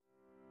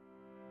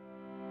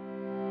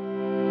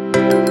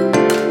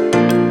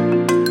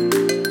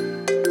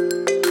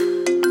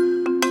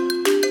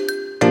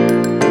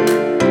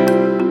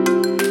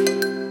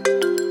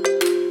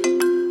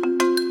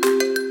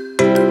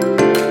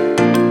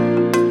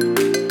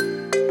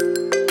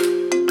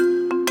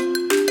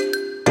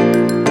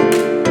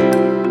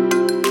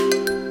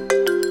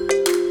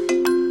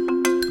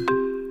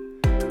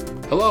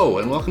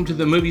welcome to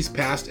the Movies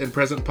Past and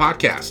Present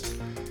podcast.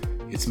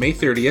 It's May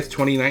 30th,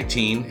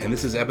 2019, and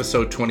this is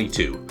episode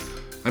 22.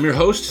 I'm your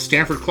host,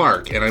 Stanford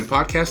Clark, and I'm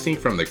podcasting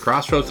from the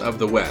Crossroads of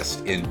the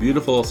West in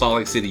beautiful Salt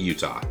Lake City,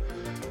 Utah.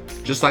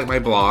 Just like my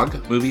blog,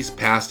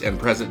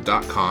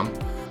 moviespastandpresent.com,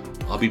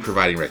 I'll be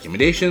providing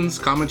recommendations,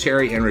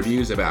 commentary, and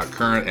reviews about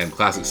current and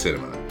classic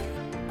cinema.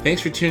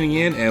 Thanks for tuning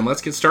in, and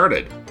let's get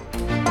started.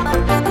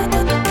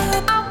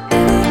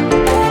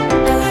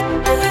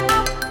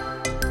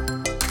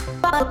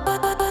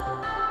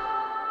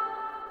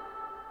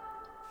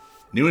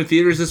 New in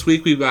theaters this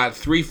week, we've got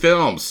 3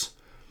 films.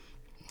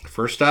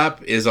 First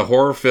up is a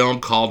horror film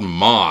called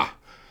Ma.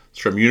 It's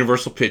from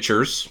Universal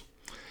Pictures.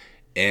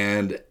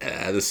 And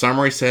the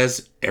summary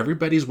says,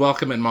 everybody's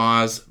welcome at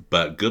Ma's,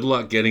 but good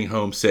luck getting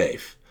home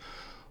safe.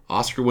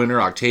 Oscar winner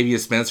Octavia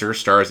Spencer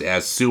stars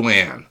as Sue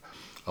Ann,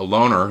 a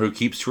loner who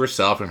keeps to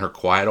herself in her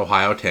quiet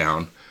Ohio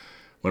town,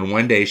 when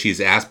one day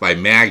she's asked by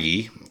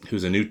Maggie,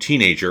 who's a new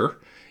teenager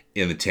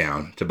in the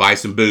town, to buy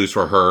some booze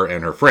for her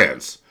and her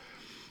friends.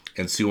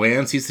 And Sue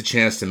Ann sees the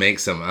chance to make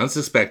some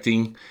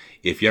unsuspecting,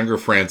 if younger,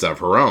 friends of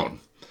her own.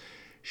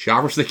 She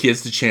offers the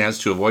kids the chance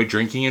to avoid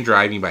drinking and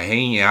driving by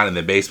hanging out in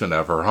the basement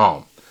of her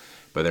home.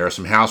 But there are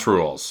some house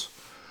rules.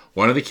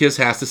 One of the kids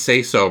has to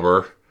stay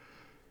sober,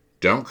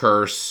 don't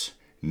curse,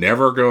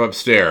 never go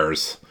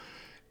upstairs,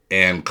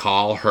 and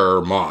call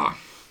her Ma.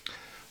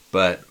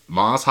 But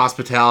Ma's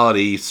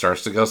hospitality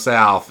starts to go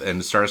south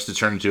and starts to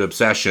turn into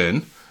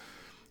obsession.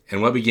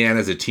 And what began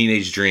as a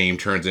teenage dream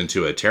turns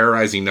into a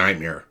terrorizing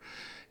nightmare.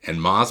 And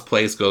Ma's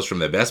place goes from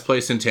the best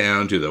place in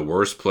town to the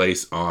worst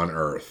place on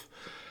earth.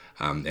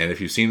 And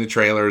if you've seen the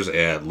trailers,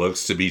 it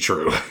looks to be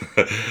true.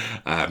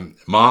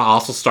 Ma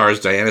also stars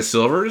Diana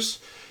Silvers,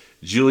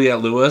 Juliette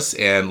Lewis,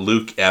 and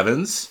Luke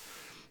Evans.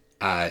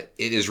 It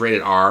is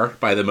rated R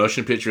by the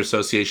Motion Picture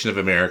Association of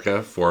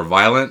America for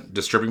violent,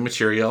 disturbing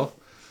material,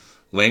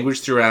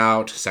 language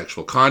throughout,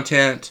 sexual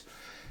content,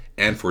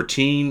 and for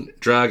teen,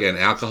 drug, and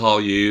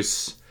alcohol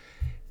use.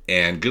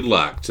 And good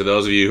luck to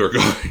those of you who are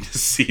going to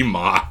see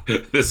Ma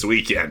this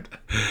weekend.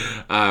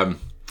 All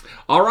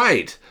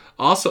right.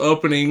 Also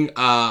opening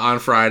on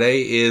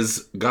Friday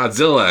is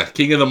Godzilla,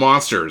 King of the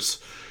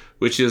Monsters,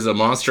 which is a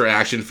monster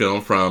action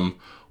film from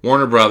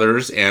Warner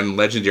Brothers and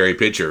Legendary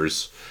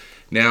Pictures.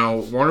 Now,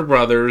 Warner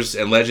Brothers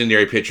and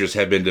Legendary Pictures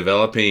have been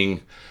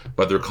developing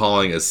what they're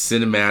calling a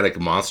cinematic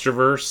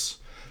monsterverse.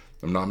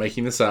 I'm not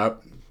making this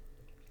up.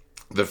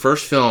 The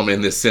first film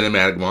in this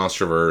cinematic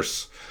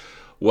monsterverse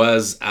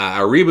was a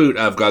reboot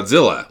of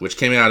Godzilla, which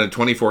came out in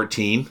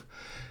 2014.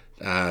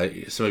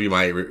 Some of you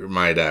might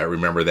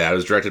remember that. It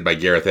was directed by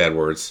Gareth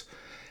Edwards.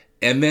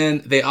 And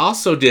then they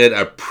also did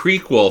a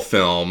prequel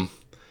film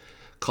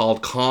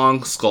called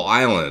Kong Skull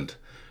Island,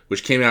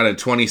 which came out in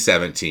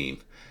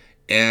 2017.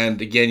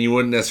 And again, you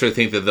wouldn't necessarily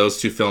think that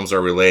those two films are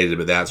related,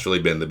 but that's really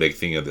been the big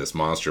thing of this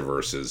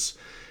MonsterVerse, is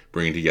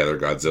bringing together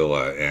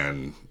Godzilla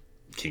and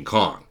King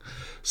Kong.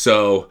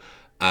 So,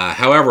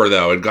 however,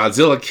 though, in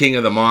Godzilla King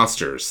of the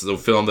Monsters, the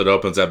film that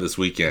opens up this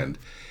weekend,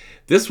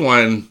 this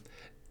one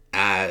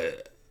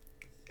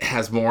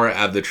has more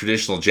of the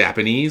traditional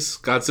Japanese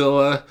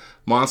Godzilla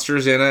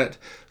monsters in it.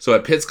 So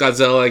it pits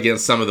Godzilla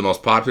against some of the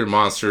most popular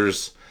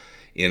monsters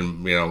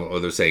in,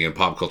 what they're saying in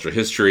pop culture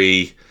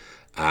history,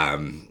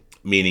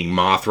 meaning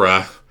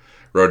Mothra,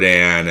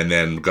 Rodan, and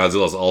then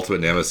Godzilla's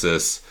ultimate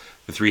nemesis,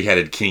 the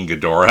three-headed King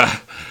Ghidorah.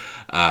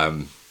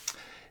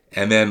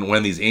 And then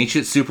when these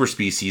ancient super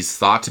species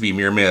thought to be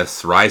mere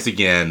myths rise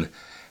again,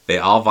 they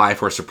all vie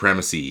for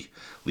supremacy,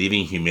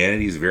 leaving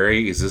humanity's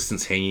very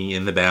existence hanging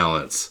in the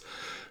balance.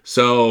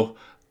 So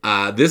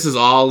this is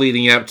all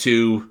leading up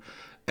to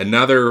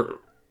another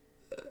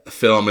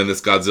film in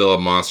this Godzilla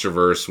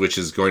monsterverse, which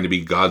is going to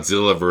be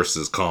Godzilla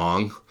vs.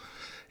 Kong,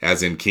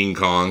 as in King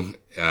Kong,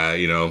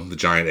 the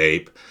giant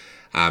ape.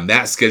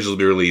 That's scheduled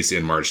to be released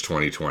in March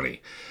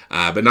 2020.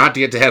 But not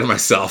to get ahead of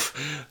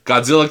myself,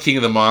 Godzilla King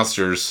of the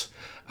Monsters,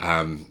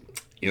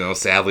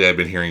 sadly I've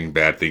been hearing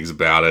bad things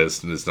about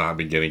it, and it's not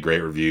been getting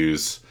great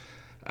reviews.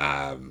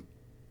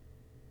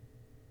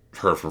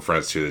 Heard from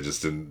friends too that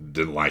just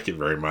didn't like it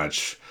very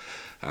much,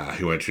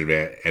 who went to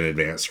an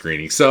advanced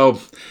screening.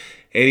 So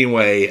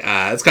anyway,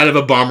 it's kind of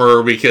a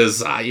bummer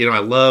because I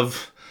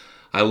love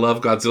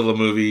Godzilla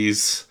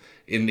movies.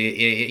 In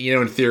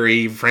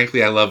theory,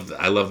 frankly, I love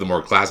the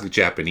more classic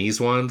Japanese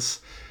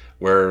ones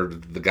where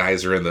the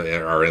guys are in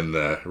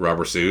the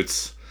rubber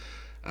suits,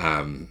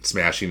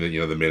 smashing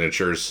the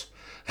miniatures,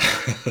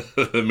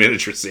 the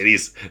miniature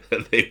cities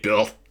that they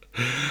built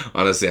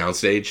on a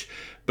soundstage.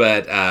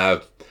 But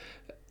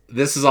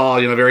this is all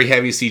very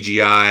heavy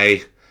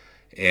CGI,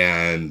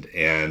 and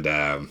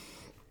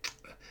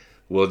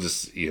we'll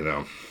just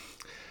we'll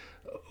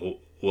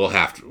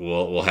have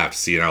to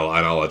see, and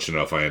I'll let you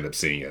know if I end up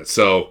seeing it.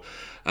 So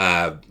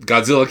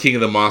Godzilla King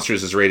of the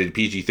Monsters is rated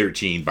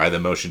PG-13 by the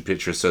Motion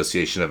Picture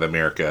Association of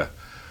America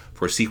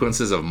for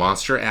sequences of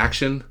monster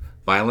action,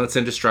 violence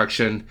and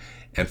destruction,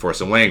 and for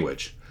some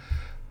language.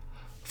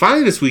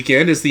 Finally this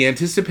weekend is the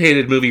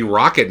anticipated movie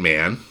Rocket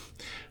Man,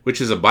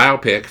 which is a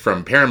biopic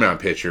from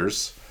Paramount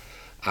Pictures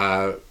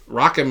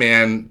Rocket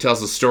Man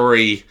tells the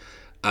story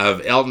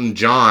of Elton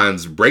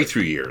John's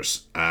breakthrough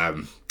years.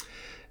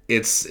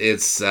 It's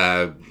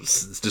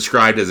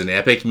described as an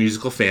epic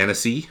musical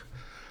fantasy.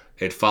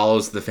 It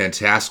follows the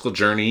fantastical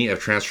journey of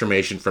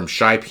transformation from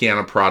shy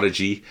piano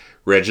prodigy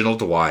Reginald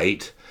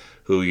Dwight,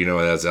 who you know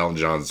as Elton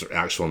John's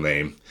actual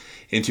name,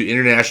 into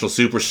international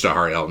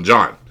superstar Elton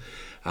John.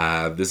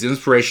 This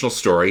inspirational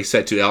story,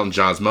 set to Elton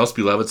John's most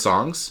beloved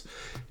songs,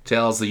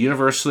 tells the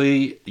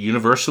universally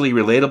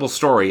relatable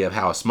story of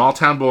how a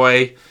small-town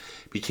boy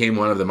became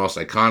one of the most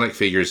iconic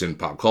figures in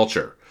pop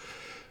culture.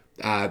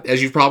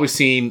 As you've probably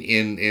seen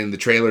in the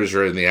trailers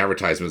or in the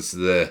advertisements,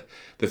 the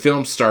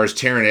film stars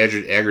Taron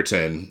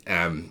Egerton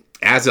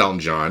as Elton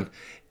John,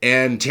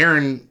 and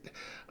Taron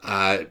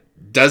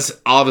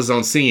does all of his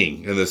own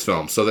singing in this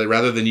film, so that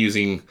rather than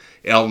using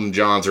Elton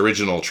John's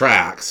original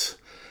tracks,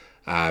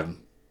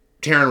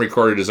 Taron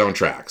recorded his own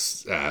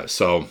tracks.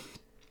 So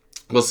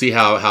we'll see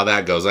how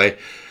that goes. Again,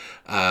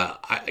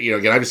 I've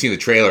just seen the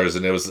trailers,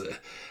 and it was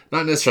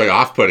not necessarily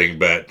off-putting,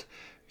 but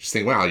just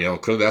think, wow,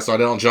 clearly that's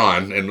not Elton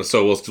John, and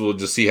so we'll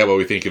just see what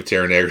we think of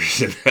Taron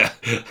Egerton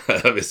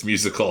of his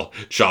musical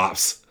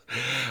chops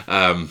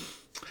in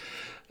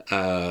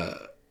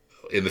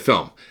the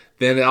film.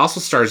 Then it also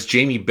stars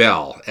Jamie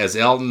Bell as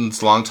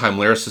Elton's longtime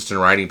lyricist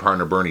and writing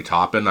partner Bernie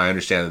Taupin. I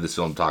understand that this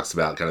film talks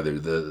about kind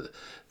of the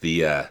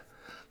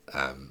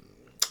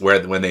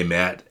when they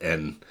met,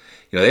 and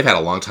they've had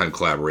a long time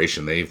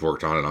collaboration. They've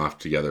worked on and off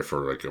together for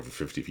like over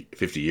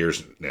 50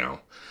 years now.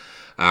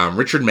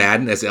 Richard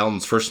Madden as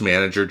Elton's first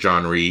manager,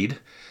 John Reed.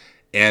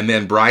 And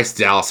then Bryce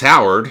Dallas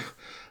Howard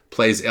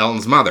plays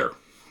Elton's mother,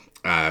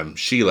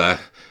 Sheila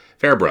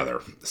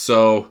Fairbrother.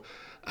 So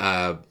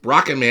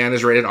Rocket Man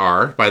is rated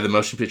R by the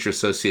Motion Picture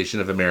Association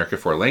of America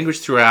for language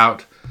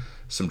throughout,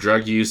 some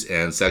drug use,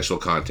 and sexual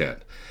content.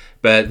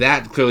 But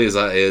that clearly is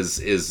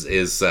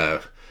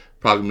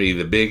probably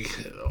the big...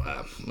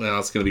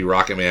 it's going to be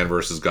Rocket Man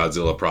versus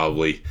Godzilla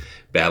probably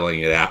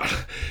battling it out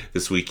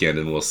this weekend,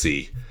 and we'll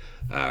see.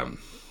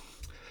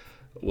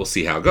 We'll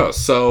see how it goes.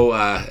 So,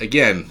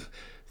 again,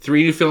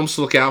 3 new films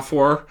to look out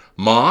for.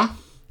 Ma,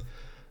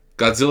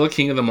 Godzilla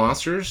King of the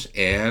Monsters,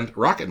 and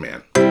Rocket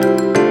Man.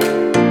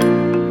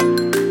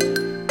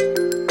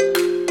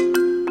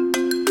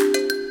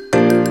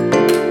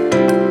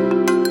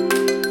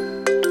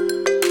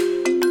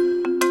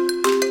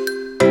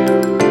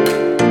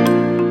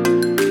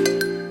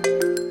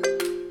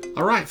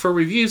 All right, for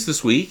reviews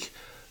this week,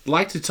 I'd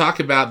like to talk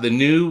about the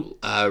new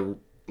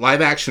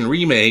live-action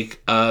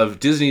remake of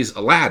Disney's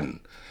Aladdin.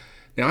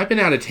 Now, I've been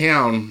out of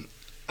town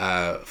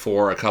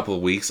for a couple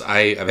of weeks.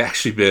 I've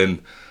actually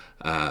been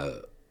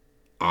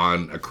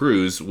on a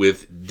cruise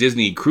with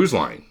Disney Cruise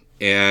Line.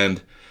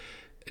 And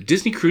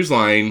Disney Cruise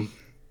Line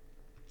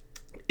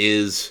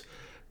is,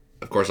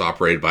 of course,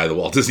 operated by the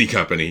Walt Disney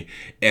Company.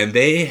 And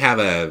they've got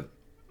a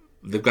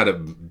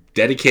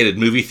dedicated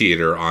movie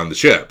theater on the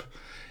ship.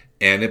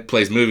 And it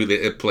plays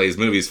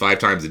movies 5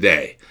 times a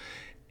day.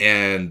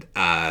 And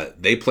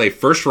they play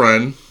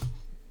first-run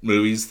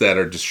movies that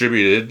are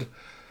distributed,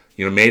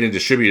 made and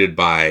distributed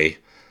by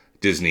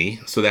Disney.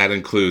 So that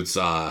includes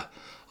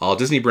all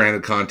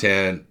Disney-branded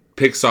content,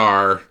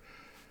 Pixar,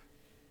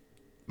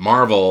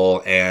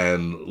 Marvel,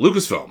 and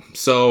Lucasfilm.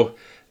 So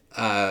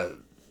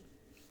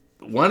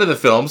one of the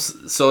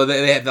films, so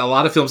they had a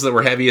lot of films that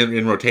were heavy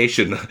in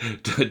rotation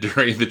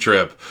during the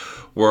trip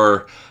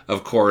were,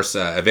 of course,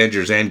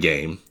 Avengers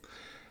Endgame.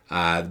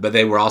 But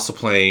they were also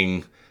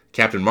playing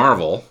Captain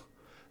Marvel,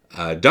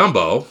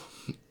 Dumbo,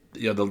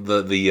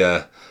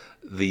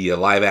 the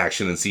live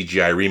action and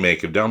CGI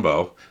remake of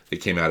Dumbo that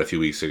came out a few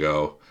weeks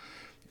ago,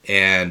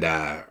 and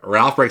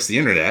Ralph Breaks the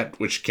Internet,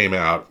 which came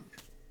out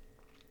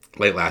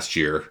late last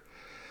year.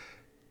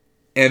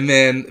 And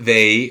then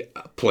they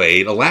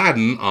played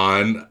Aladdin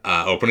on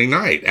opening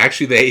night.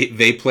 Actually,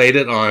 they played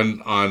it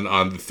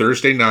on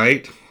Thursday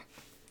night,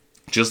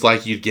 just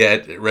like you'd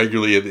get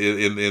regularly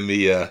in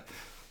the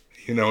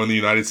in the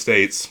United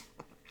States.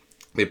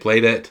 They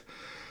played it.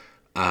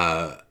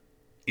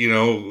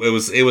 It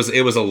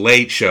was a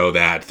late show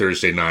that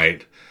Thursday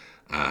night,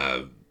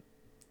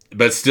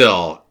 but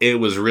still, it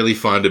was really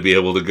fun to be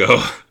able to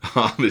go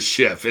on the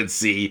ship and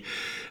see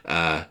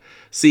an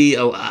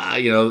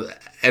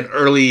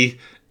early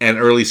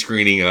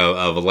screening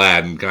of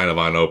Aladdin, kind of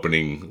on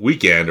opening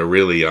weekend, or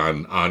really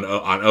on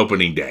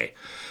opening day.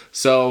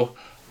 So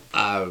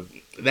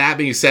that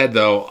being said,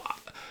 though,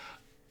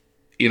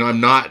 I'm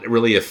not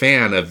really a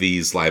fan of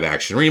these live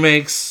action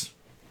remakes.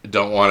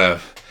 Don't want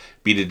to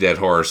beat a dead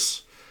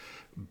horse,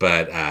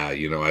 but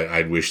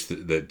I'd wish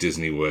that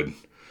Disney would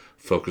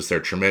focus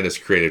their tremendous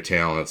creative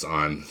talents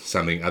on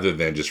something other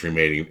than just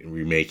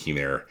remaking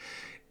their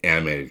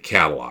animated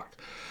catalog.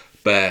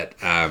 But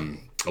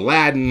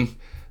Aladdin,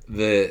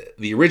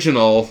 the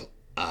original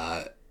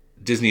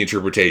Disney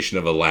interpretation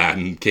of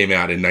Aladdin came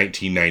out in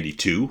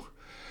 1992.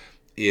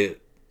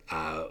 It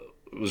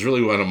was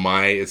really one of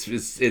my, it's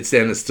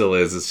and it still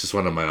is, it's just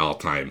one of my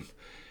all-time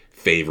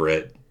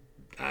favorite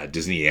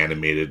Disney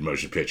animated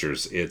motion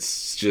pictures.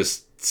 It's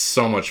just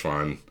so much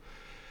fun.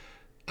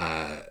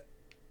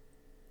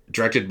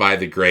 directed by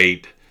the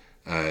great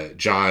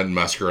John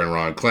Musker and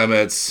Ron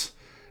Clements.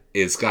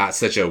 It's got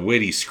such a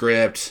witty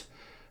script,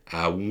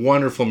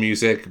 wonderful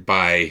music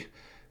by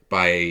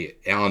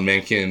Alan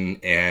Menken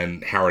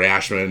and Howard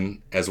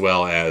Ashman, as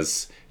well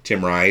as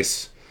Tim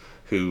Rice,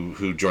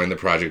 who joined the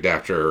project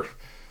after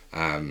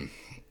the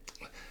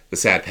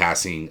sad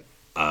passing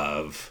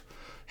of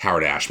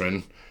Howard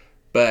Ashman.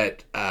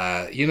 But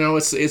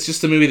it's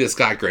just a movie that's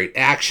got great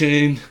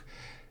action,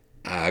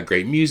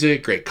 great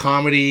music, great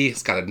comedy.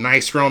 It's got a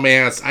nice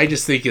romance. I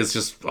just think it's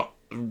just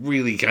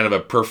really kind of a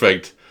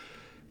perfect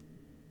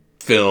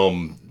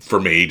film for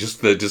me.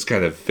 Just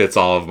kind of fits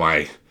all of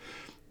my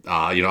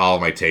all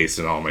of my tastes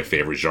and all of my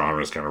favorite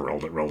genres kind of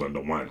rolled into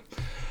one.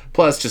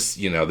 Plus, just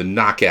the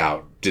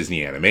knockout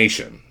Disney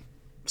animation.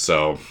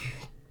 So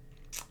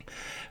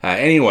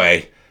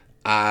anyway,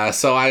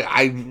 so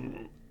I've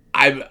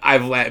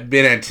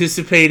been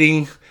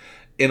anticipating,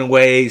 in a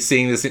way,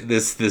 seeing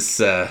this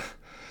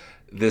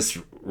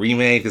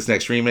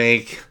next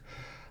remake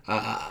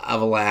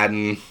of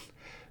Aladdin,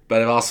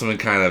 but I've also been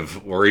kind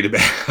of worried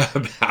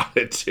about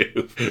it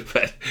too.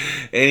 But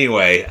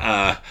anyway,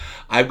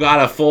 I've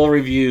got a full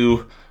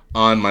review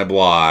on my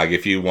blog.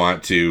 If you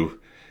want to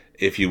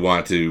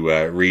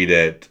read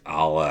it,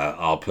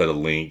 I'll put a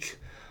link.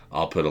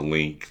 I'll put a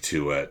link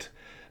to it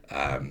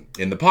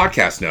in the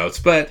podcast notes.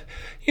 But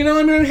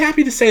I'm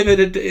happy to say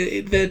that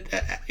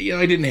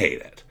I didn't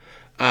hate it.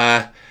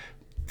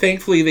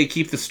 Thankfully, they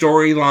keep the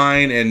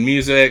storyline and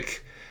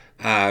music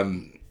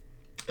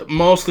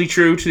mostly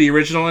true to the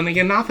original. And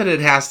again, not that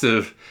it has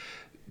to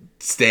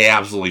stay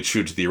absolutely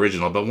true to the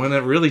original, but when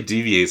it really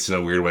deviates in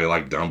a weird way,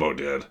 like Dumbo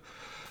did,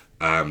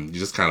 you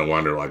just kind of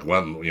wonder, like,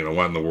 what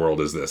in the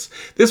world is this?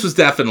 This was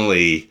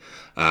definitely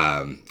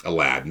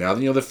Aladdin. Now,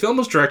 the film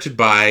was directed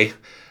by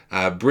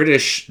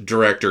British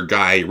director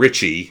Guy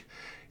Ritchie,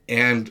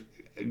 and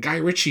Guy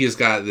Ritchie has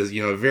got this,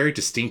 very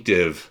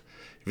distinctive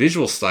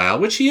visual style,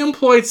 which he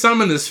employed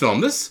some in this film.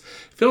 This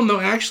film,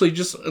 though, actually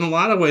just in a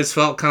lot of ways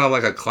felt kind of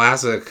like a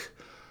classic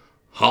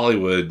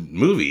Hollywood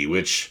movie,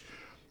 which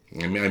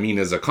I mean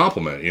as a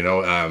compliment,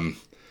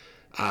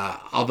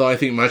 although I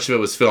think much of it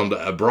was filmed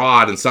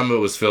abroad and some of it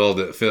was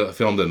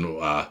filmed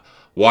in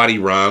Wadi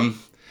Rum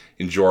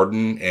in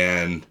Jordan,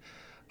 and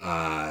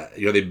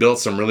they built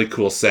some really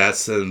cool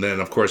sets, and then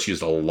of course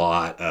used a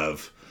lot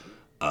of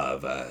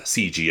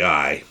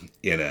CGI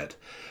in it.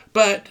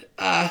 But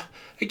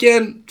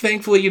again,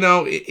 thankfully,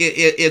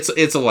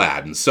 it's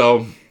Aladdin.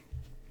 So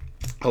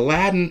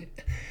Aladdin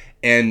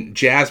and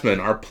Jasmine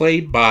are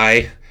played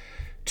by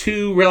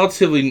two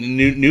relatively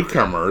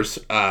newcomers.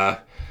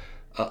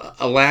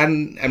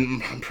 Aladdin,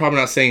 I'm probably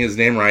not saying his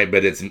name right,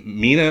 but it's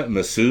Mena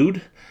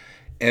Massoud.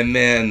 And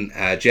then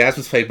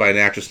Jasmine's played by an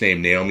actress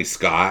named Naomi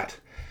Scott.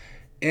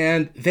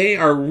 And they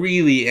are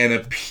really an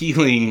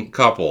appealing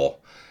couple.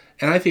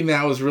 And I think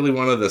that was really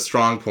one of the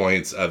strong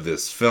points of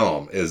this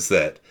film, is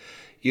that,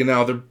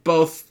 they're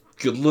both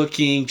good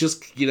looking,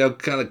 just,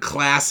 kind of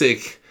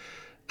classic,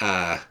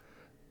 actor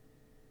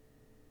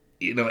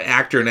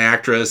and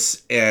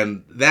actress.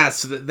 And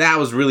that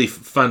was really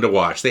fun to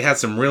watch. They had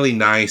some really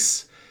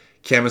nice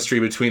chemistry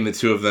between the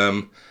two of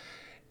them.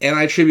 And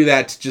I attribute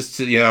that just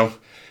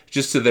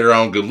to their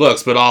own good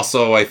looks, but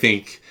also I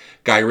think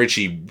Guy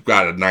Ritchie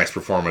got a nice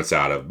performance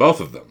out of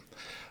both of them.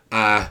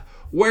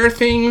 Where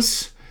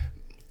things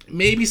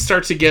maybe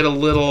start to get a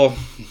little,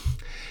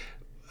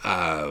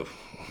 I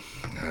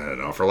don't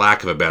know, for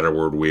lack of a better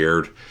word,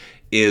 weird,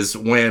 is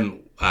when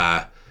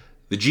the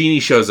genie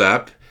shows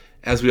up.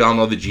 As we all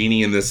know, the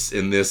genie in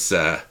this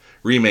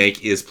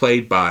remake is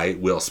played by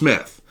Will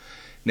Smith.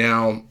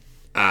 Now,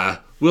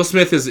 Will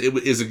Smith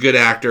is a good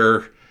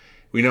actor.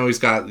 We know he's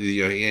got, and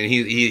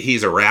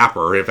he's a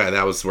rapper. In fact,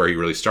 that was where he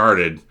really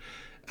started.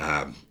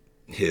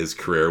 His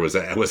career was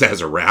as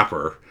a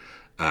rapper,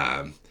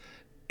 and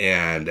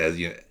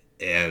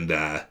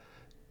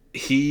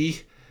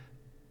he's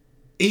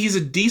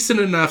a decent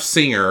enough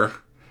singer,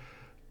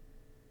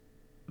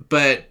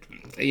 but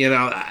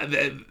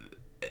I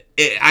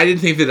didn't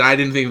think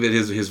that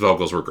his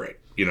vocals were great,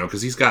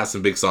 because he's got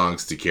some big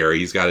songs to carry.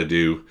 He's got to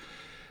do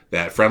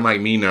that "Friend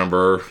Like Me"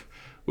 number,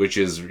 which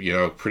is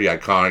pretty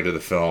iconic to the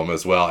film,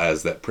 as well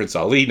as that Prince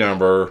Ali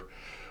number,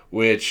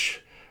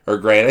 which are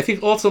great. I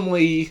think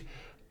ultimately,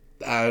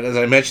 as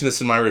I mentioned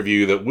this in my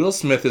review, that Will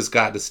Smith has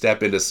got to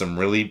step into some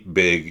really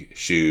big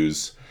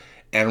shoes,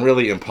 and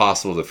really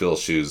impossible to fill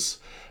shoes,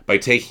 by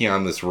taking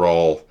on this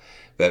role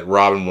that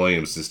Robin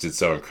Williams just did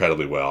so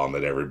incredibly well and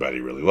that everybody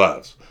really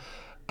loves.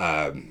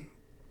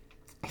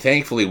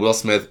 Thankfully, Will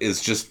Smith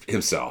is just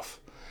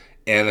himself.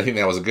 And I think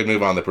that was a good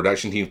move on the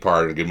production team's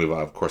part, and a good move,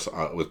 of course,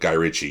 with Guy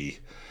Ritchie.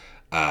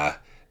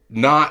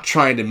 Not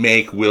trying to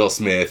make Will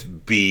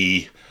Smith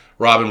be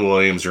Robin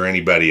Williams or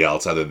anybody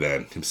else other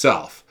than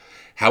himself.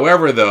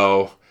 However,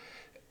 though,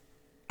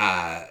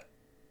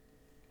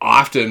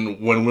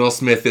 often when Will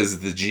Smith is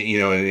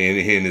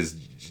in his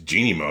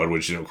genie mode,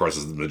 which of course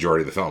is the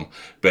majority of the film,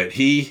 but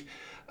he's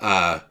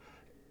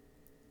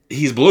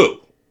blue,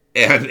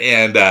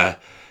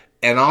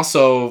 and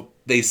also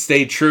they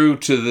stay true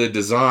to the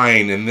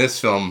design in this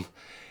film,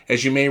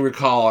 as you may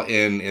recall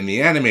in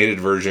the animated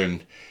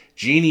version,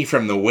 Genie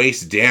from the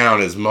waist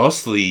down is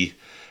mostly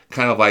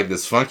kind of like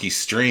this funky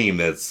stream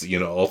that's,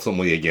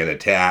 ultimately again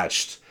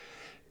attached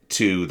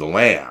to the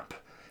lamp.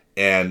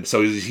 And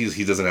so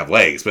he doesn't have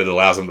legs, but it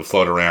allows him to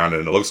float around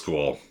and it looks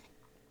cool.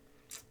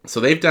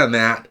 So they've done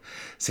that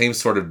same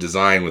sort of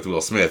design with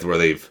Will Smith, where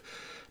they've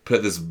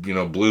put this,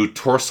 blue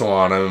torso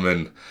on him,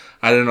 and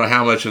I don't know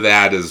how much of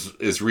that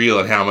is real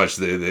and how much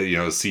the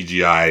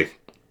CGI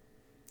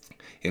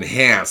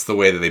enhanced the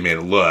way that they made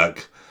it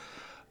look.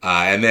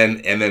 And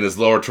then his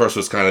lower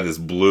torso is kind of this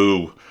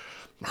blue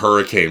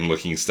hurricane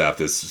looking stuff,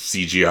 this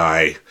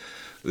CGI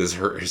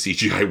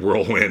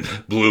whirlwind,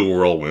 blue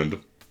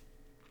whirlwind.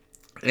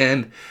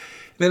 And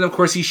then of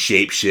course he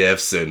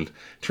shapeshifts and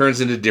turns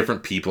into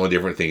different people and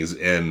different things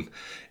and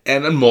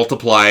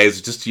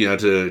multiplies just,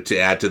 to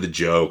add to the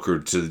joke or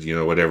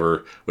to,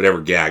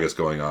 whatever gag is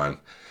going on.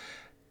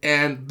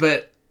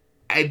 But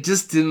it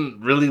just didn't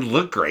really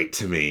look great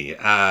to me.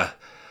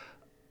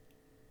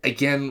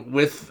 Again,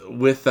 with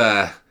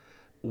the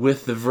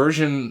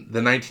version,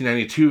 the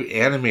 1992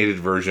 animated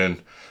version,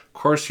 of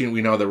course,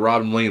 we know that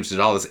Robin Williams did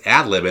all this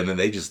ad-lib, and then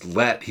they just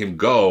let him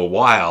go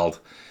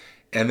wild.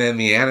 And then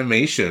the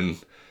animation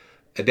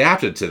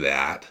adapted to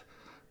that.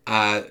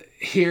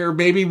 Here,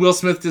 maybe Will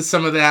Smith did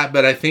some of that,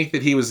 but I think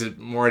that he was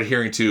more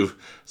adhering to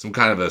some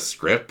kind of a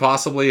script,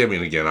 possibly. I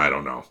mean, again, I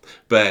don't know.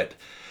 But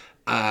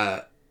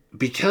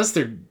because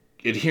they're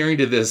adhering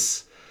to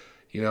this,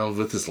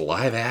 with this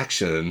live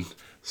action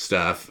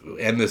stuff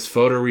and this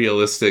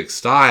photorealistic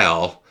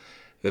style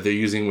that they're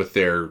using with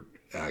their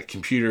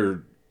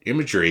computer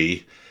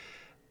imagery,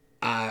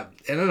 I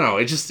don't know.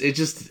 It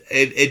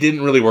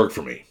didn't really work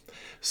for me.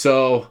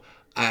 So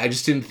I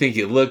just didn't think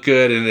it looked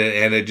good,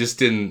 and it just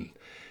didn't.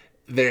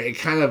 It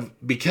kind of,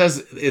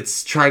 because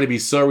it's trying to be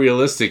so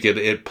realistic,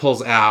 it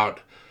pulls out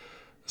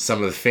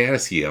some of the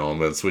fantasy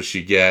elements which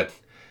you get,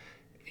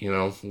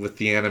 with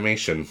the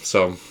animation.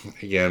 So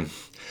again,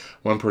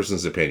 one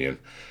person's opinion.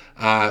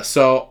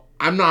 So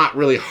I'm not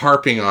really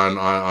harping on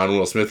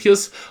Will Smith,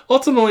 because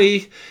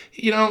ultimately,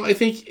 I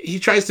think he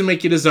tries to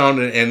make it his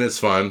own, and it's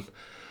fun.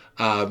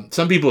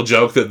 Some people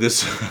joke that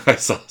this, I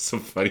saw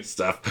some funny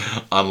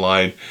stuff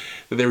online,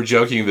 that they were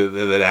joking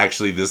that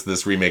actually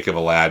this remake of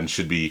Aladdin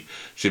should be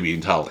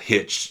entitled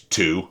Hitch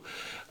 2.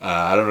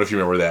 I don't know if you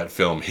remember that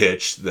film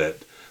Hitch, that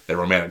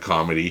romantic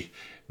comedy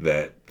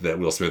that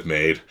Will Smith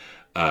made,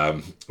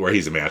 where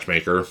he's a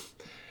matchmaker,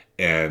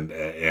 and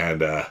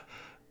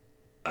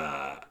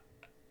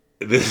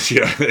this,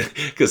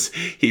 because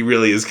he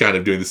really is kind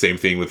of doing the same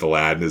thing with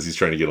Aladdin as he's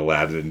trying to get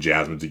Aladdin and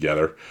Jasmine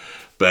together.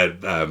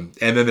 But and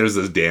then there's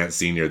this dance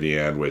scene near the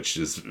end, which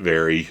is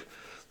very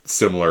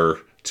similar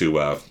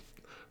to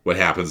what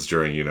happens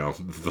during,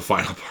 the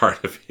final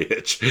part of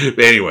Hitch. But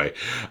anyway,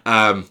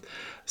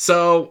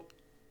 so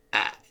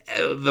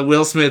the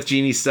Will Smith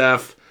Genie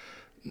stuff,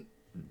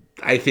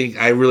 I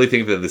really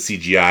think that the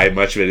CGI,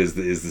 much of it is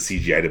the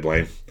CGI to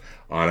blame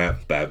on it.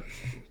 But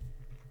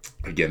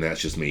again,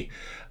 that's just me.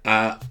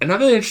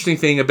 Another interesting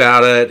thing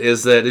about it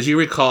is that, as you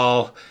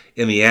recall,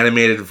 in the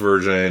animated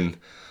version,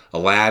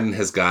 Aladdin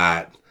has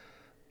got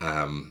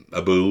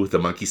Abu, the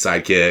monkey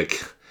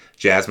sidekick.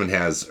 Jasmine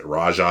has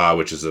Raja,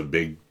 which is a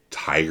big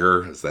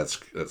tiger. So that's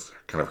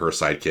kind of her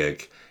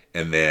sidekick.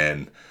 And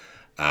then,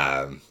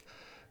 of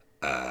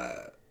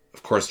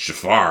course,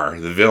 Jafar,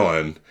 the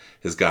villain,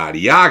 has got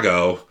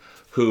Iago,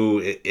 who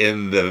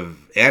in the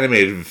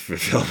animated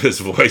film is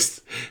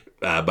voiced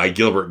by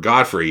Gilbert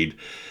Gottfried.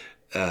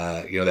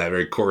 That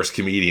very coarse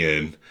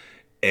comedian,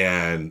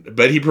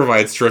 but he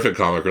provides terrific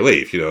comic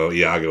relief.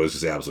 Iago is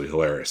just absolutely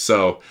hilarious.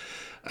 So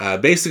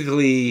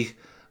basically,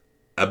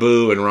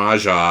 Abu and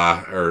Raja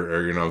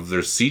are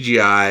they're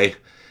CGI,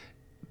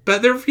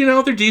 but they're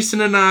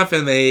decent enough,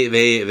 and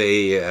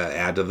they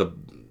add to the,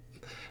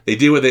 they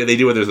do what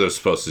they're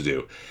supposed to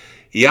do.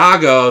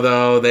 Iago,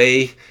 though,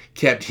 they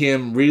kept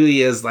him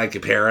really as like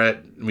a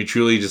parrot. I mean,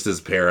 truly just as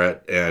a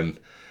parrot, and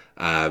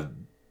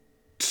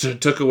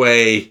took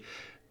away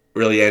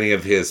really any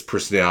of his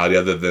personality,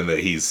 other than that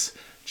he's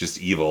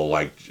just evil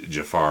like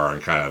Jafar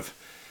and kind of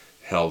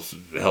helps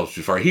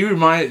Jafar.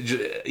 Iago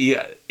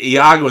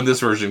in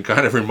this version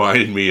kind of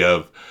reminded me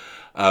of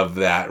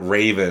that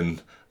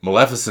Raven,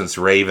 Maleficent's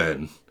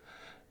Raven,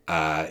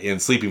 in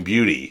Sleeping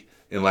Beauty,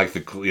 in like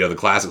the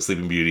classic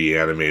Sleeping Beauty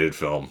animated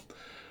film.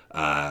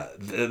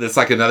 It's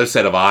like another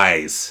set of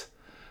eyes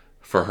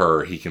for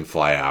her. He can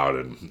fly out,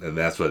 and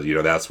that's what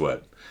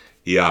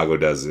Iago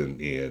does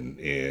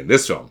in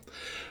this film.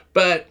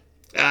 But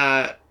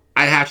I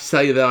have to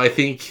tell you, though, I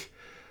think,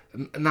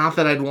 not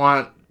that I'd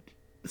want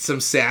some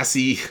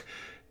sassy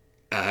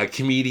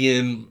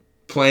comedian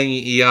playing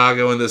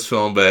Iago in this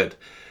film, but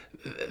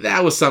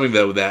that was something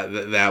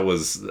that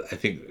was, I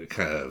think,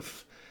 kind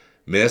of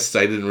missed.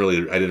 I didn't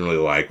really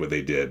like what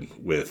they did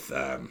with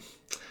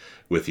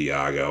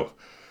Iago.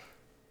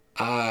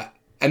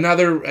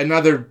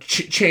 Another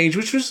change,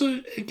 which was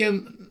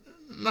again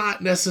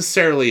not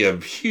necessarily a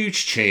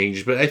huge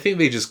change, but I think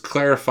they just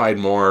clarified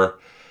more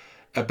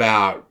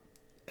about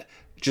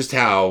just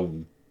how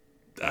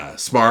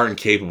smart and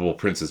capable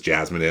Princess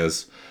Jasmine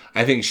is.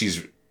 I think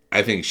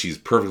she's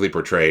perfectly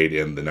portrayed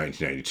in the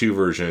 1992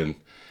 version,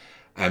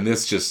 and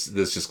this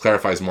just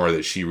clarifies more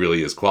that she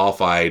really is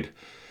qualified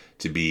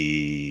to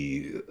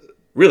be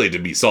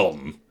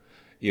Sultan,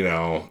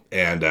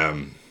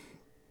 and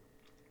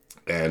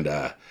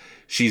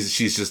she's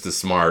just a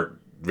smart,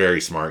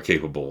 very smart,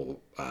 capable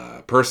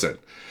person.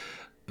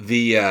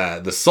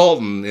 The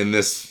Sultan in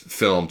this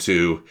film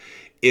too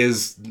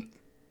is,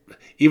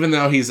 even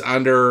though he's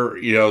under,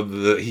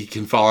 he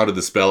can fall under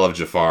the spell of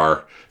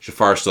Jafar.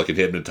 Jafar still can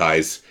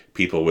hypnotize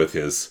people with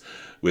his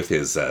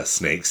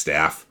snake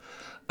staff.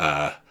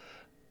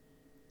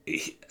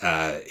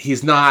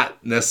 He's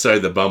not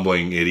necessarily the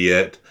bumbling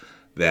idiot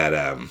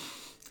that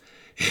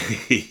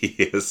he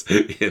is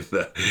in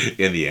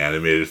the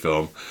animated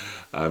film.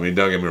 I mean,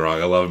 don't get me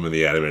wrong, I love him in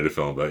the animated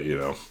film, but it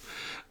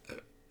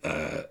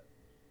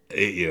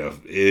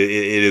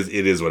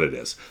is what it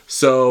is.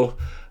 So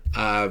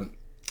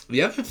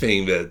the other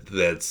thing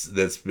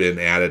that's been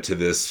added to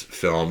this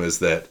film is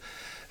that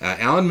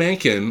Alan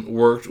Menken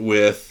worked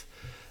with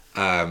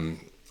Benj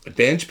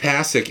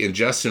Pasek and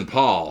Justin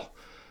Paul,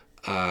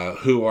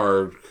 who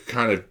are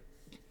kind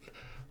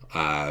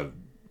of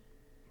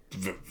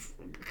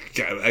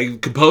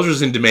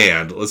composers in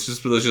demand. Let's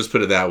just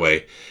put it that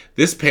way.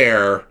 This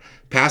pair,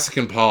 Pasek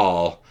and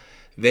Paul,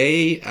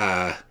 they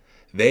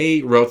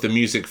wrote the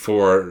music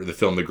for the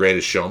film The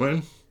Greatest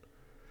Showman,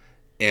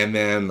 and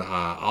then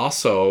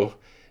also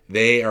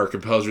they are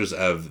composers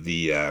of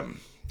the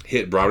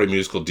hit Broadway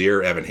musical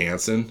Dear Evan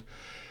Hansen.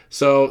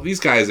 So these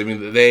guys, I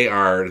mean, they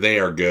are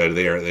good.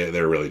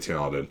 They're really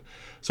talented.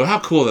 So how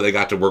cool that they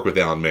got to work with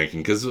Alan Menken,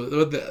 because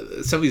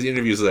some of these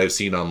interviews that I've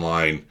seen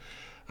online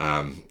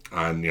on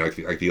like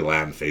the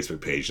Aladdin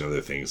Facebook page and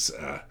other things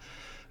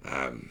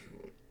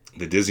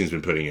that Disney's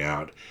been putting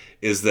out,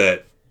 is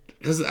that,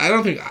 because I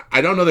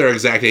don't know their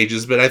exact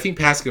ages, but I think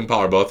Pasek and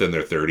Paul are both in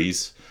their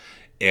 30s,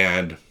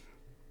 and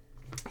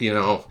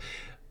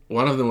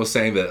one of them was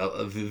saying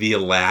that the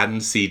Aladdin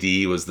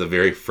CD was the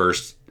very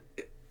first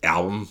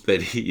album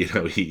that he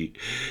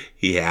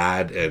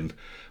had, and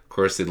of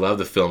course they loved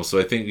the film. So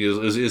I think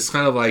it's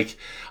kind of like,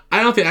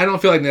 I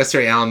don't feel like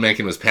necessarily Alan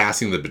Menken was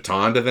passing the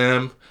baton to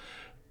them,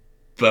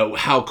 but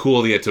how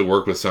cool to get to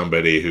work with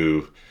somebody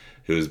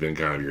who's been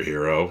kind of your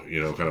hero,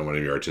 kind of one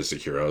of your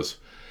artistic heroes.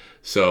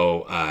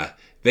 So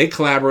they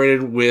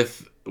collaborated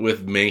with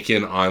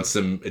Menken on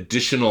some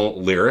additional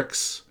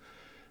lyrics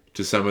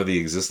to some of the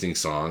existing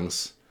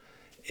songs.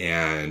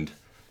 And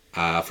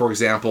for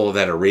example,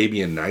 that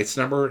Arabian Nights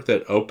number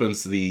that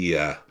opens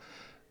the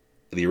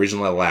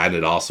original Aladdin,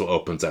 it also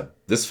opens up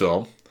this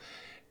film,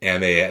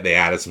 and they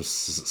added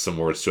some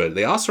words to it.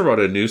 They also wrote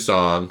a new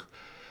song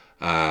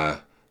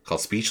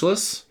called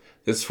Speechless.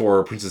 It's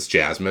for Princess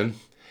Jasmine,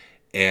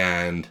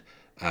 and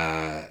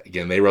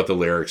again, they wrote the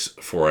lyrics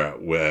for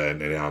it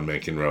when Alan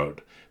Menken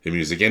wrote the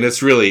music, and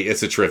it's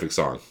a terrific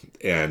song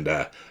and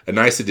a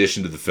nice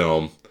addition to the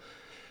film.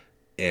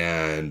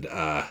 And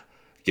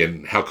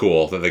again, how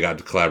cool that they got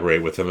to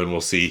collaborate with them, and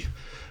we'll see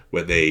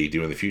what they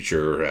do in the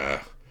future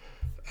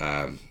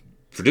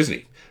for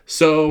Disney.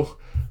 So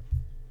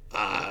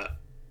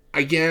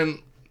again,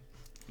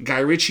 Guy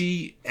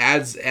Ritchie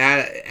adds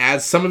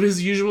some of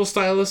his usual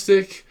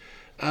stylistic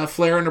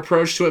flair and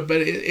approach to it, but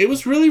it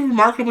was really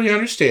remarkably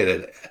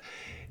understated.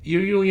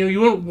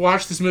 You won't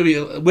watch this movie,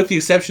 with the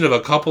exception of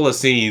a couple of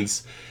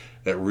scenes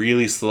that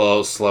really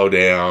slow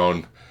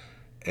down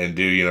and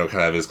do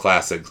kind of his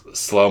classic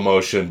slow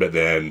motion, but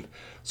then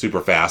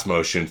super fast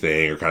motion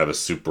thing, or kind of a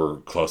super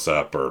close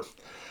up, or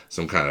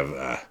some kind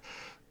of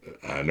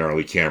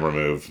gnarly camera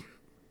move.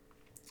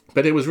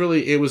 But it was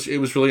really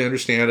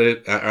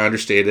understated.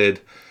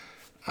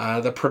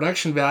 The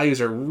production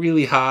values are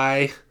really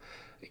high.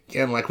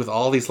 Again, like with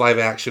all these live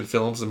action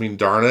films, I mean,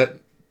 darn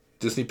it,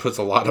 Disney puts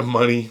a lot of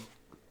money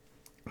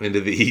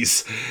into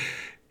these,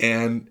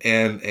 and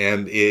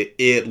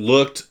it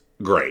looked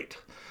great.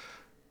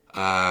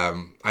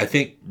 I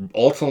think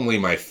ultimately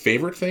my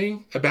favorite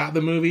thing about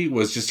the movie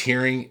was just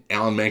hearing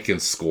Alan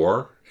Menken's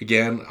score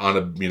again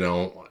on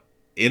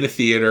in a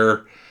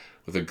theater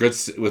with a good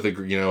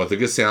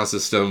sound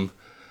system.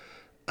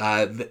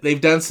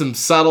 They've done some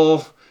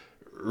subtle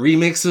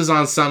remixes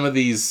on some of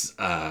these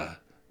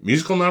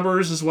musical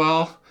numbers as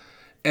well,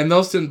 and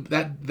those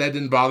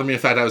didn't bother me. In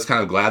fact, I was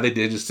kind of glad they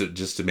did,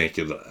 just to make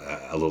it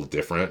a little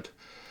different.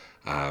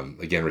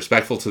 Again,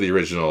 respectful to the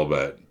original,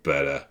 but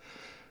a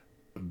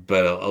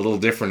little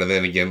different. And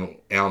then again,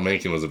 Alan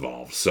Menken was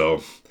involved,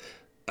 so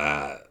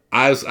I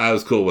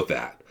was cool with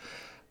that.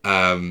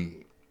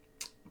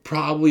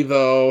 Probably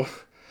though,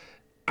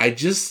 I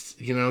just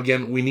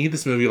again, we need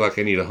this movie like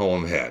I need a hole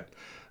in the head.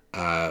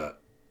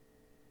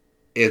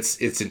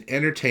 It's an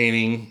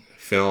entertaining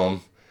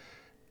film,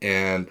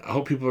 and I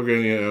hope people are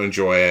going to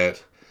enjoy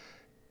it.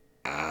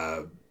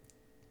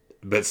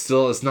 But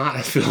still, it's not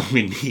a film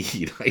we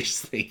need. I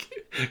just think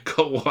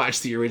go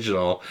watch the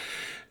original,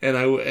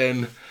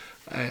 I'm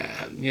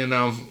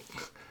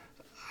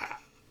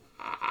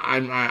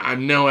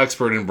no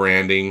expert in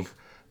branding.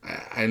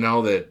 I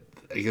know that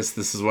I guess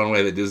this is one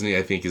way that Disney,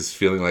 I think, is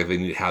feeling like they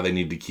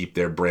need to keep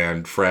their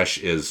brand fresh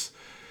is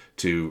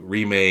to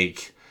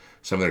remake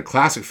some of their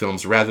classic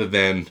films rather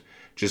than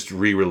just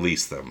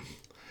re-release them.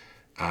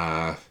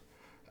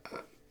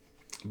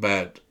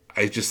 But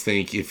I just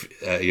think if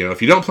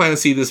you don't plan to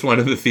see this one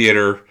in the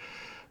theater,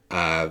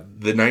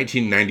 the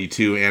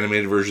 1992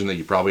 animated version that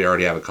you probably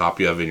already have a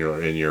copy of in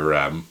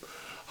your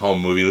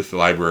home movie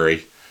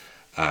library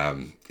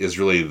is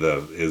really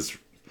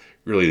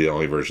the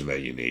only version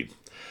that you need.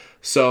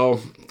 So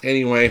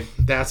anyway,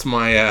 that's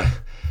my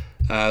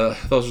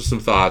those are some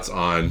thoughts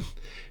on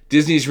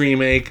Disney's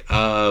remake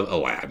of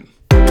Aladdin.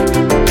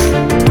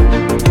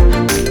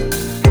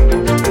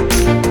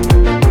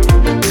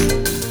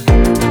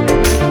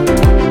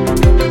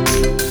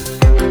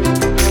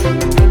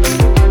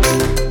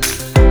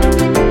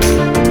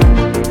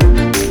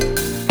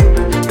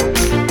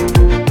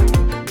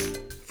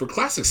 For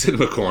Classic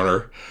Cinema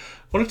Corner,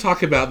 I want to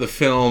talk about the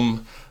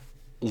film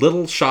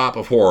Little Shop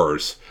of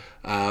Horrors.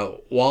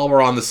 While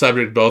we're on the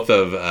subject both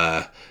of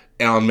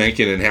Alan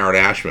Menken and Howard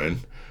Ashman,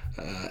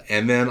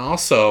 and then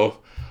also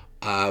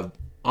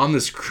on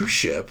this cruise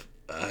ship,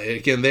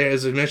 again, there,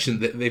 as I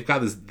mentioned, they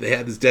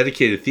had this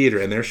dedicated theater,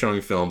 and they're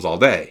showing films all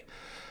day,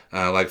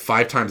 like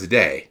 5 times a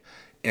day,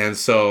 and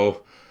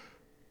so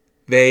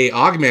they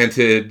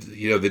augmented,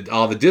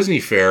 all the Disney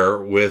fare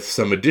with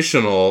some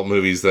additional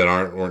movies that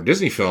weren't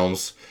Disney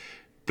films,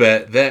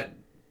 but there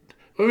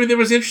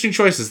was interesting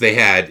choices. They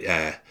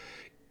had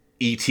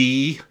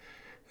E.T.,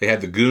 they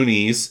had the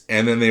Goonies,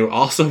 and then they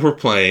also were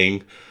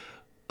playing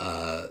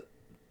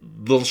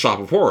Little Shop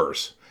of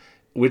Horrors,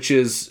 which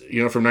is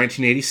from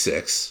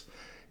 1986,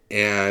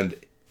 and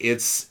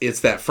it's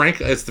the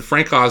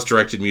Frank Oz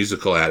directed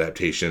musical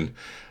adaptation.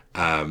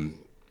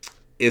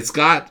 It's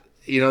got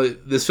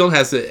this film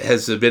has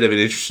a bit of an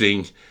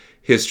interesting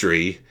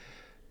history.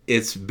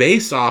 It's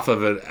based off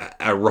of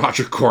a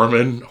Roger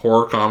Corman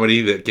horror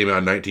comedy that came out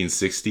in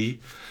 1960,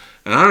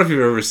 and I don't know if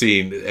you've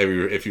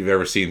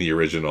ever seen the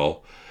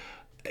original.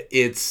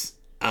 It's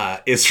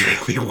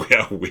really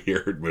a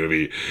weird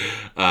movie.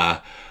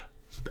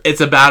 It's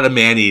about a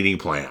man-eating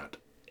plant,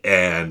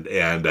 and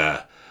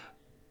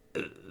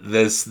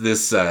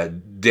this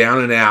down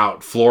and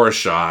out florist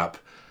shop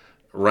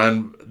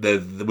run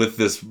with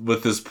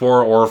this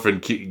poor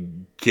orphan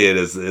kid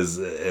as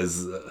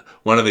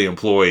one of the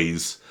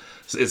employees.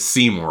 It's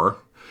Seymour.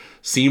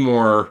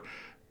 Seymour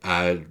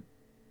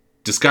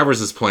discovers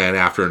this plant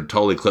after a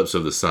total eclipse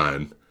of the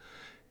sun.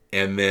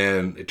 And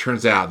then it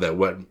turns out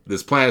that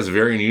this plant is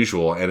very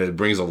unusual, and it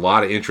brings a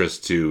lot of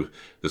interest to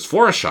this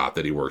florist shop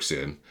that he works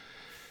in.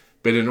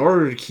 But in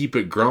order to keep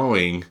it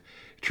growing,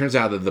 it turns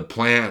out that the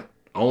plant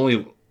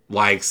only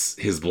likes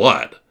his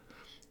blood.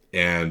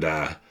 And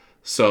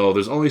so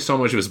there's only so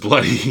much of his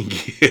blood he can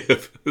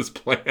give this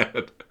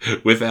plant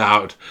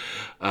without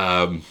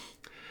dying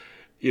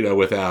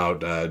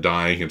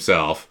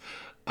himself.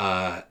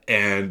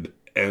 And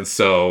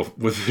so,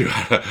 with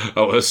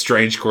a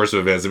strange course of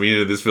events,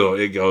 in this film,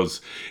 it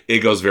goes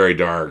very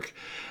dark.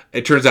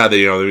 It turns out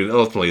that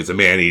ultimately it's a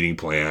man-eating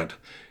plant,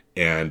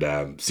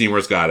 and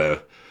Seymour's got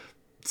to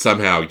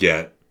somehow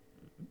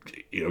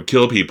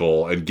kill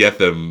people and get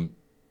them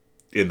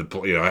in the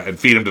and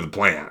feed them to the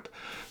plant.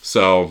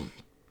 So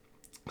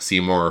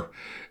Seymour,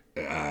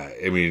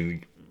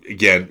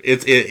 again,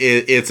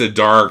 it's a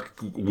dark,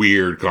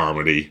 weird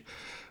comedy,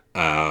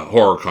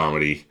 horror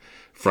comedy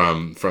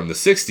from the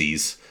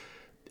 60s.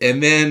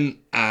 And then,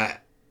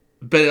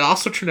 but it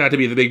also turned out to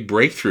be the big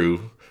breakthrough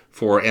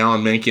for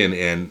Alan Menken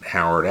and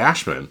Howard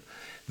Ashman.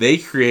 They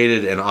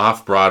created an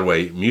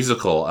off-Broadway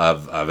musical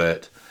of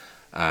it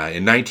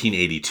in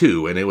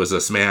 1982, and it was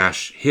a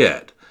smash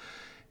hit.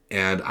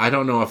 And I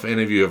don't know if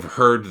any of you have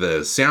heard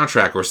the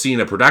soundtrack or seen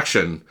a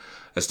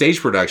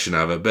stage production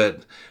of it,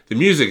 but the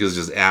music is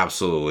just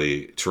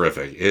absolutely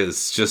terrific.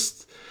 It's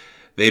just,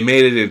 they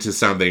made it into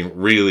something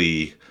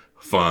really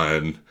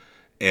fun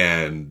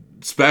and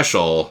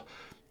special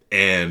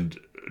and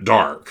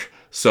dark.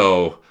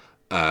 So,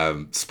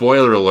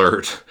 spoiler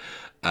alert,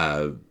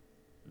 the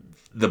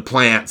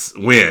plants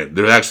win.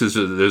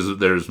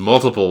 There's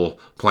multiple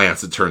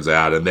plants, it turns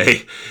out, and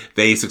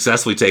they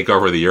successfully take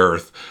over the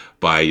earth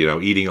by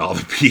eating all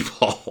the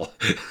people.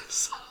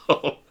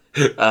 So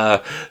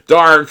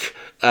dark,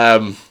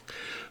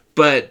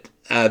 but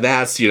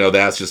that's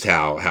just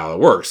how it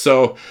works.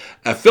 So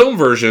a film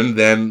version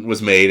then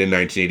was made in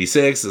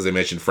 1986. As I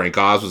mentioned, Frank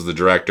Oz was the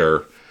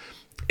director.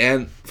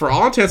 And for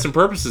all intents and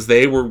purposes,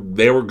 they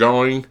were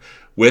going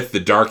with the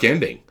dark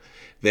ending.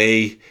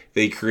 They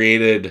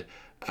created,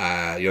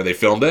 they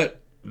filmed it.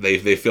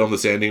 They filmed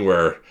this ending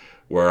where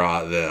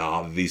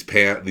these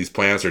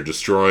plants are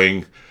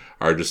destroying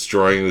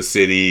the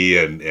city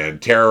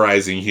and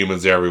terrorizing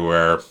humans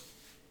everywhere.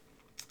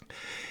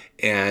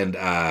 And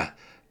that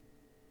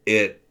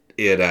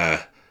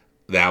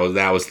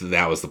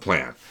was the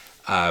plan.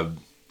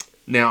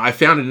 Now, I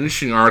found an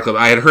interesting article.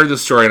 I had heard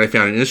this story, and I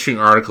found an interesting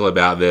article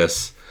about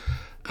this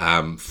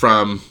from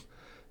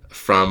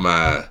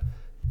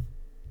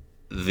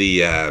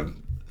the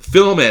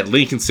film at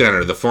Lincoln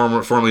Center, the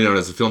formerly known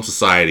as the Film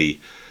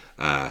Society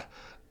at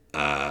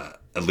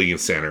Lincoln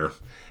Center.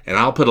 And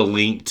I'll put a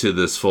link to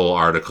this full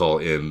article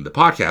in the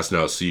podcast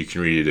notes so you can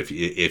read it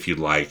if you'd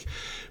like.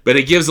 But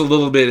it gives a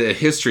little bit of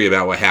history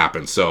about what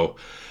happened. So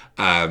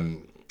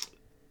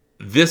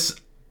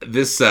this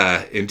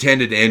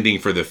intended ending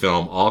for the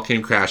film all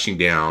came crashing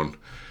down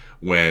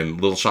when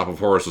Little Shop of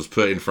Horrors was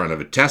put in front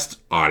of a test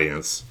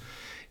audience.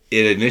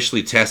 It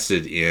initially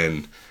tested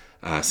in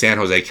San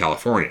Jose,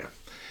 California.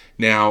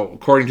 Now,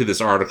 according to this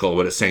article,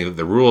 what it's saying that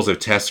the rules of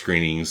test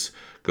screenings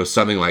go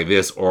something like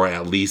this, or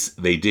at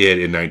least they did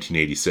in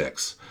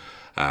 1986.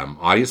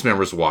 Audience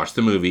members watch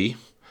the movie,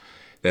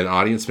 then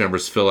audience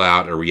members fill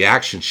out a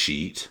reaction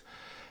sheet.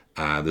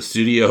 The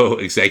studio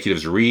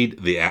executives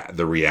read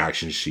the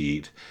reaction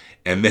sheet,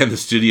 and then the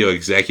studio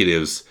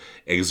executives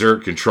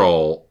exert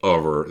control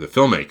over the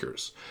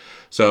filmmakers.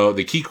 So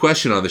the key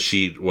question on the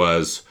sheet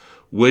was,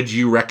 would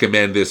you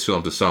recommend this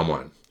film to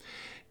someone?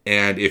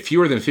 And if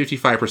fewer than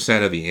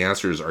 55% of the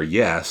answers are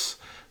yes,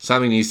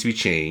 something needs to be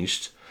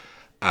changed.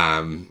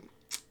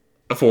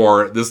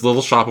 For this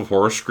Little Shop of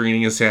Horrors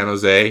screening in San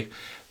Jose,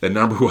 the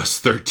number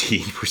was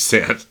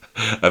 13%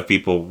 of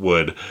people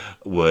would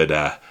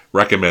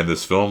recommend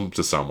this film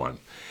to someone.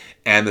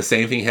 And the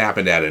same thing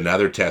happened at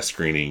another test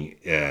screening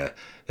that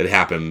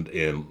happened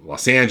in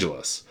Los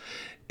Angeles.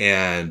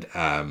 And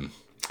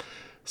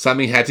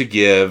something had to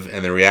give,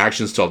 and the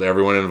reactions told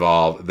everyone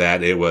involved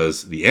that it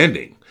was the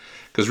ending.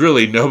 Because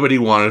really, nobody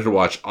wanted to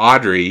watch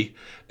Seymour,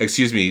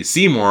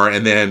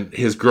 and then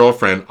his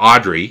girlfriend,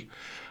 Audrey,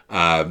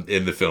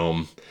 in the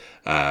film.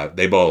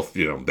 They both,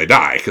 they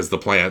die because the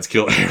plants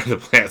kill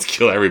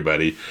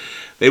everybody.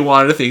 They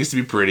wanted things to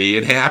be pretty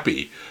and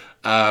happy.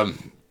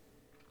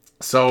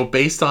 So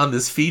based on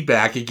this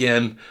feedback,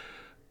 again,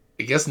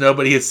 I guess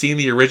nobody had seen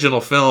the original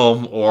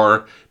film,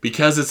 or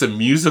because it's a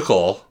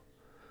musical,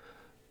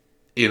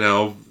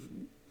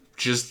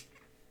 just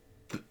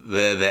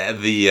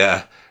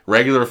the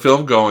regular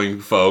film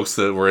going folks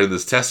that were in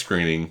this test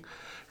screening,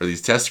 or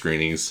these test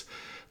screenings,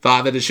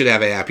 thought that it should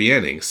have a happy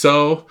ending.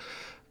 So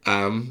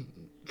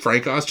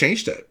Frank Oz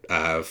changed it.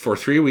 For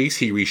 3 weeks,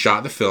 he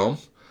reshot the film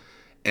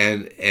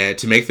and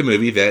to make the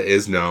movie that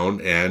is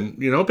known and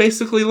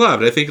basically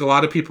loved. I think a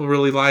lot of people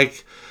really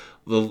liked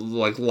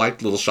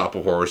Little Shop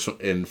of Horrors from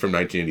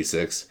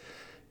 1986,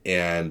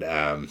 and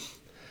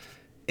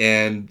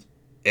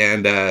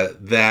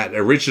that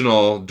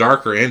original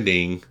darker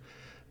ending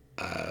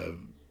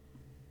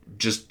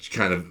just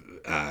kind of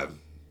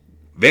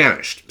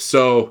vanished.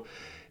 So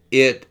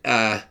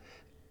there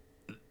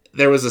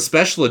was a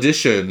special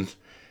edition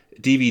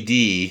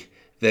DVD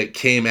that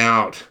came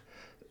out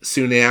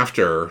soon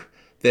after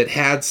that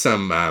had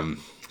some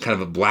kind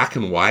of a black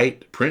and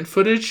white print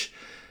footage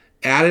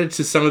added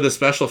to some of the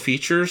special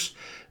features,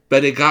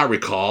 but it got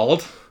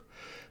recalled.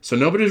 So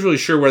nobody was really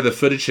sure where the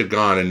footage had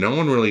gone, and no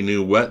one really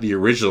knew what the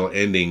original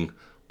ending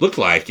looked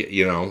like,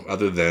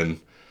 other than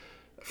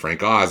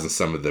Frank Oz and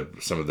some of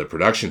the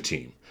production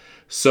team.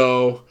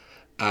 So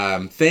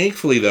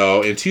thankfully,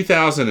 though, in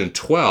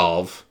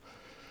 2012,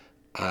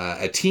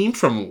 a team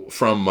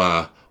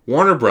from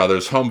Warner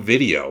Brothers Home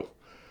Video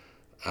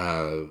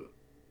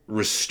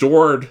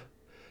restored.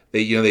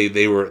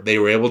 They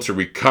were able to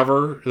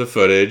recover the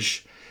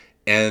footage,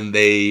 and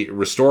they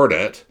restored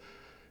it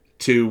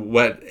to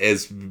what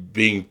is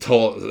being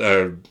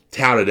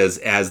touted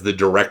as the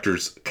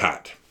director's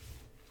cut.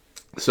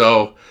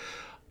 So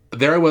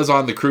there I was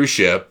on the cruise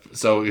ship.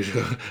 So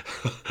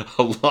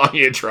a long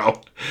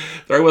intro.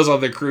 There I was on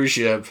the cruise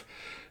ship,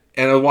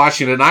 and I was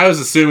watching it, and I was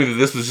assuming that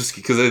this was just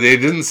because they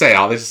didn't say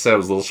how. They just said it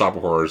was Little Shop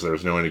of Horrors. There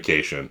was no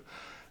indication.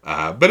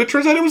 But it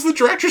turns out it was the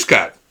director's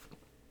cut.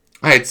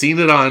 I had seen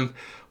it on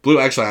Blu.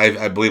 Actually,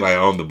 I believe I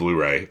own the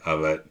Blu-ray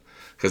of it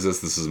because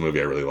this is a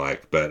movie I really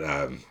like.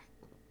 But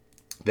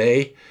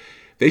they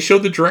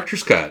showed the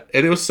director's cut,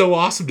 and it was so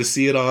awesome to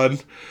see it on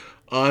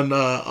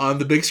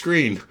the big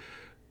screen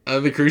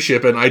on the cruise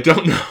ship. And I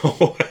don't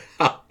know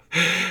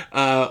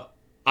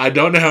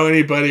how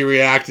anybody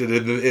reacted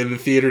in the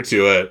theater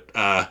to it.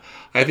 I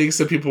think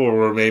some people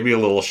were maybe a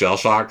little shell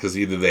shocked because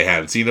either they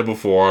hadn't seen it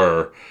before,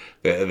 or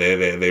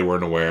they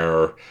weren't aware,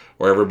 or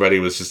everybody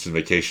was just in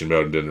vacation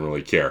mode and didn't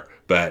really care.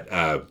 But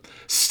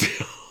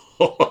still,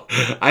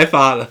 I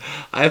thought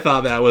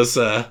that was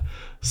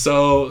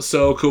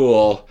so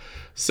cool.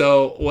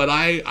 So what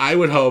I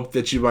would hope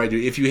that you might do,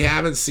 if you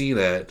haven't seen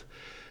it,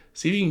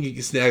 see if you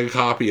can snag a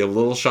copy of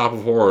Little Shop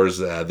of Horrors,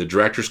 the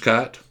director's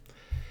cut,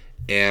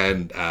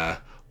 and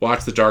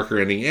watch the darker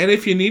ending. And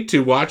if you need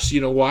to, watch the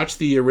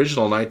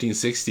original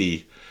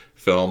 1960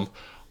 film.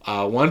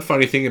 One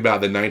funny thing about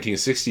the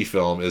 1960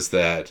 film is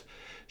that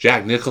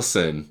Jack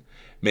Nicholson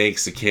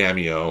makes a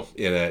cameo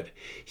in it.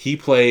 He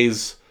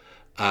plays,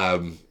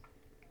 how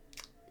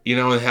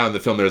in the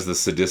film there's the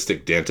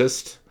sadistic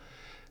dentist?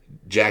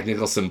 Jack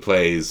Nicholson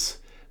plays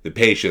the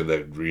patient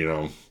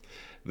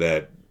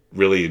that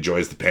really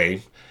enjoys the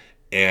pain.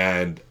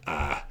 And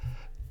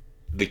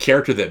the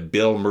character that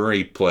Bill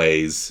Murray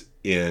plays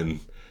in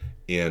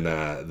in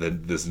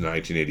this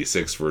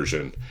 1986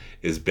 version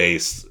is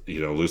based,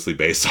 loosely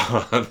based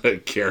on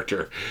the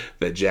character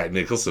that Jack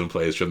Nicholson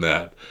plays from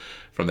that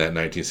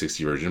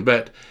 1960 version.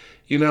 But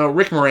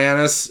Rick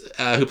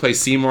Moranis, who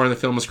plays Seymour in the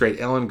film, is great.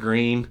 Ellen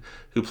Greene,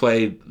 who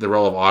played the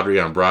role of Audrey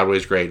on Broadway,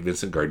 is great.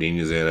 Vincent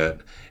Gardenia's in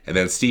it, and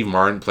then Steve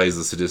Martin plays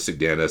the sadistic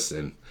dentist,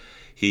 and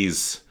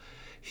he's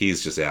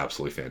just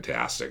absolutely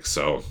fantastic.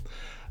 So,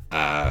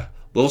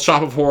 Little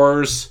Shop of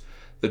Horrors,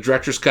 the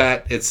director's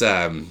cut. It's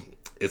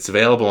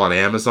available on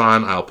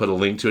Amazon. I'll put a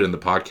link to it in the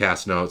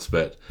podcast notes.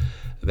 But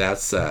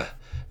that's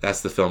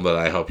the film that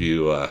I hope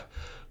you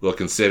will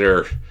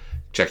consider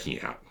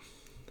checking out.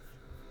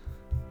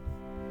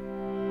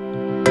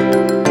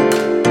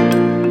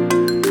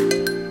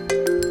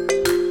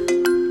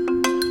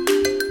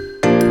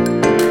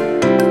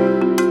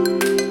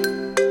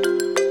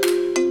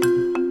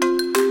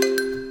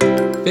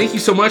 Thank you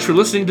so much for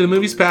listening to the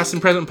Movies Past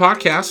and Present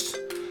podcast.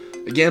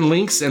 Again,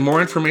 links and more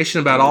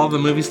information about all the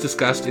movies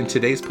discussed in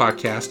today's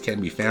podcast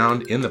can be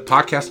found in the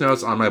podcast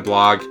notes on my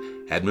blog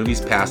at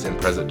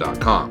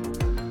moviespastandpresent.com.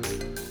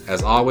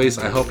 As always,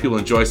 I hope you'll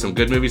enjoy some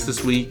good movies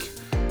this week,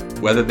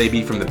 whether they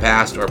be from the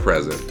past or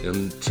present.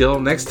 Until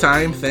next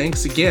time,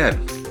 thanks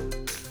again.